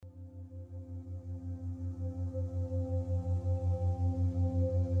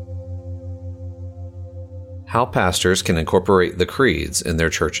How Pastors Can Incorporate the Creeds in Their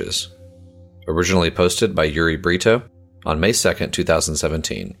Churches. Originally posted by Yuri Brito on May 2,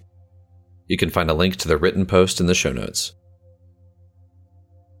 2017. You can find a link to the written post in the show notes.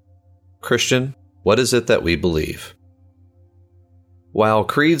 Christian, what is it that we believe? While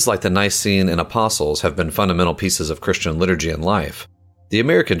creeds like the Nicene and Apostles have been fundamental pieces of Christian liturgy and life, the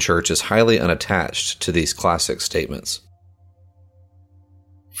American Church is highly unattached to these classic statements.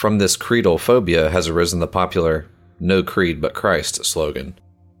 From this creedal phobia has arisen the popular "No creed but Christ" slogan.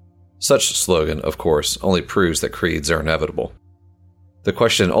 Such slogan, of course, only proves that creeds are inevitable. The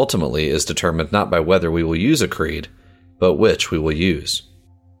question ultimately is determined not by whether we will use a creed, but which we will use.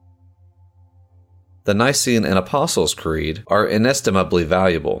 The Nicene and Apostles' Creed are inestimably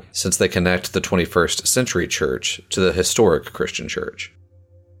valuable since they connect the 21st century church to the historic Christian church.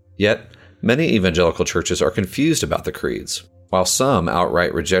 Yet, many evangelical churches are confused about the creeds, while some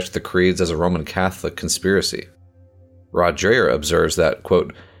outright reject the creeds as a Roman Catholic conspiracy. Rod Dreher observes that,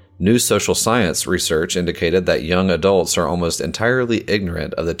 quote, "New social science research indicated that young adults are almost entirely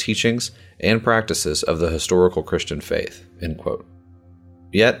ignorant of the teachings and practices of the historical Christian faith," end quote.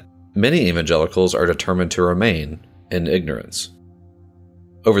 Yet, many evangelicals are determined to remain in ignorance.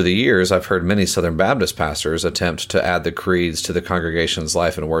 Over the years, I've heard many Southern Baptist pastors attempt to add the creeds to the congregation's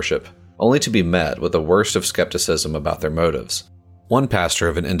life and worship, only to be met with the worst of skepticism about their motives. One pastor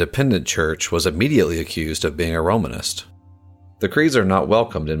of an independent church was immediately accused of being a Romanist. The creeds are not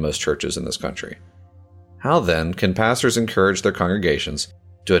welcomed in most churches in this country. How then can pastors encourage their congregations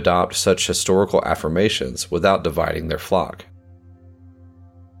to adopt such historical affirmations without dividing their flock?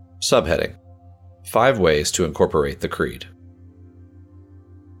 Subheading: 5 ways to incorporate the creed.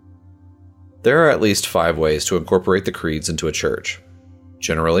 There are at least 5 ways to incorporate the creeds into a church.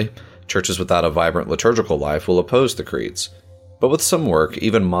 Generally, churches without a vibrant liturgical life will oppose the creeds, but with some work,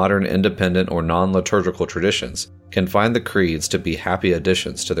 even modern independent or non-liturgical traditions can find the creeds to be happy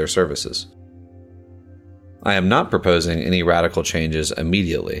additions to their services. I am not proposing any radical changes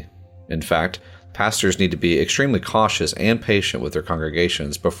immediately. In fact, pastors need to be extremely cautious and patient with their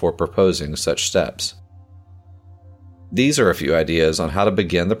congregations before proposing such steps. These are a few ideas on how to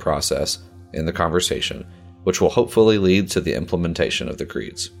begin the process and the conversation, which will hopefully lead to the implementation of the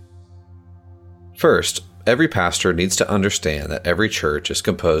creeds. First, every pastor needs to understand that every church is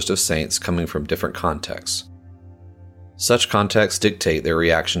composed of saints coming from different contexts. Such contexts dictate their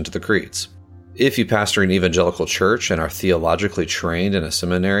reaction to the creeds. If you pastor an evangelical church and are theologically trained in a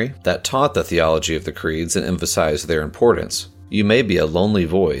seminary that taught the theology of the creeds and emphasized their importance, you may be a lonely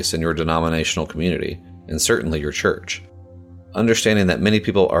voice in your denominational community, and certainly your church. Understanding that many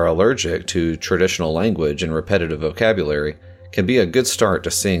people are allergic to traditional language and repetitive vocabulary can be a good start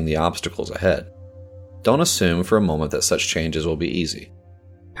to seeing the obstacles ahead. Don't assume for a moment that such changes will be easy.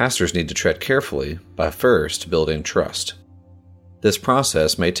 Pastors need to tread carefully by first building trust. This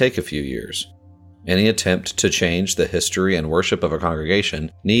process may take a few years. Any attempt to change the history and worship of a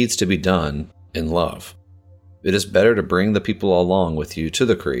congregation needs to be done in love. It is better to bring the people along with you to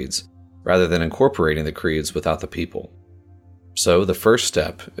the creeds rather than incorporating the creeds without the people. So the first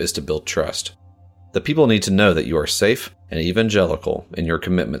step is to build trust. The people need to know that you are safe and evangelical in your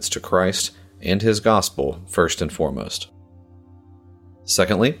commitments to Christ and His gospel first and foremost.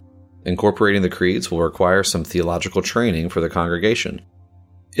 Secondly, incorporating the creeds will require some theological training for the congregation.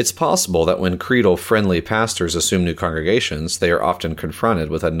 It's possible that when creedal-friendly pastors assume new congregations, they are often confronted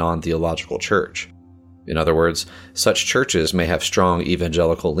with a non-theological church. In other words, such churches may have strong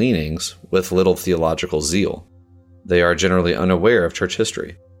evangelical leanings with little theological zeal. They are generally unaware of church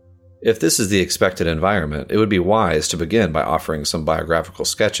history. If this is the expected environment, it would be wise to begin by offering some biographical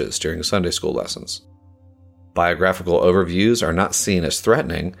sketches during Sunday school lessons. Biographical overviews are not seen as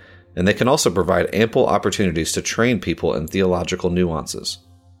threatening, and they can also provide ample opportunities to train people in theological nuances.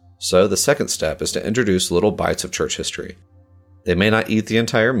 So the second step is to introduce little bites of church history. They may not eat the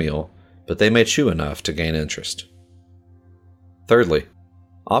entire meal, but they may chew enough to gain interest. Thirdly,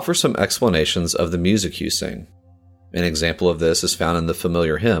 offer some explanations of the music you sing. An example of this is found in the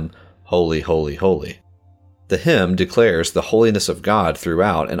familiar hymn, "Holy, Holy, Holy." The hymn declares the holiness of God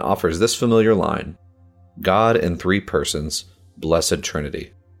throughout and offers this familiar line, "God in 3 persons, blessed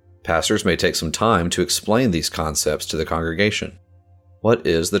Trinity." Pastors may take some time to explain these concepts to the congregation. What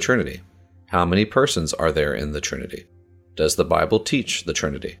is the Trinity? How many persons are there in the Trinity? Does the Bible teach the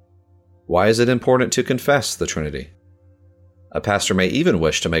Trinity? Why is it important to confess the Trinity? A pastor may even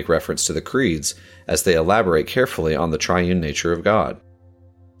wish to make reference to the creeds as they elaborate carefully on the triune nature of God.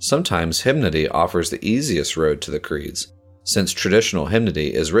 Sometimes hymnody offers the easiest road to the creeds, since traditional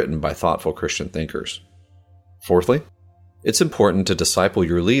hymnody is written by thoughtful Christian thinkers. Fourthly, it's important to disciple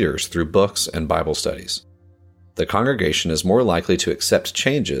your leaders through books and Bible studies. The congregation is more likely to accept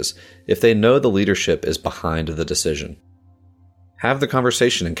changes if they know the leadership is behind the decision. Have the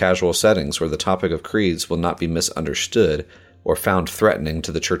conversation in casual settings where the topic of creeds will not be misunderstood or found threatening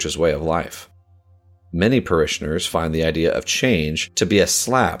to the church's way of life. Many parishioners find the idea of change to be a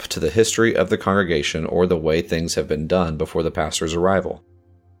slap to the history of the congregation or the way things have been done before the pastor's arrival.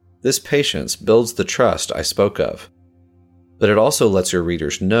 This patience builds the trust I spoke of, but it also lets your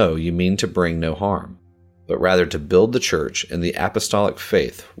readers know you mean to bring no harm, but rather to build the church in the apostolic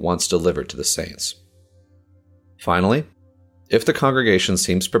faith once delivered to the saints. Finally, if the congregation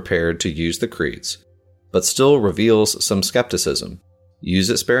seems prepared to use the creeds, but still reveals some skepticism, use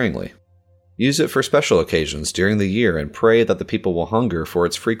it sparingly. Use it for special occasions during the year and pray that the people will hunger for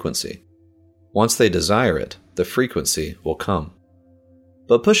its frequency. Once they desire it, the frequency will come.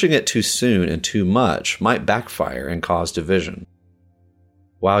 But pushing it too soon and too much might backfire and cause division.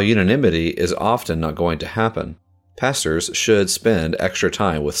 While unanimity is often not going to happen, pastors should spend extra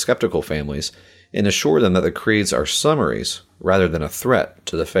time with skeptical families and assure them that the creeds are summaries rather than a threat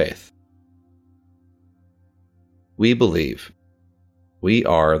to the faith. We believe. We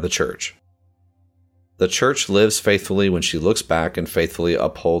are the church. The church lives faithfully when she looks back and faithfully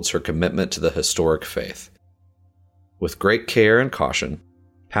upholds her commitment to the historic faith. With great care and caution,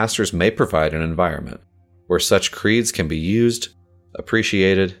 pastors may provide an environment where such creeds can be used,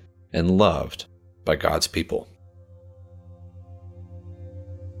 appreciated, and loved by God's people.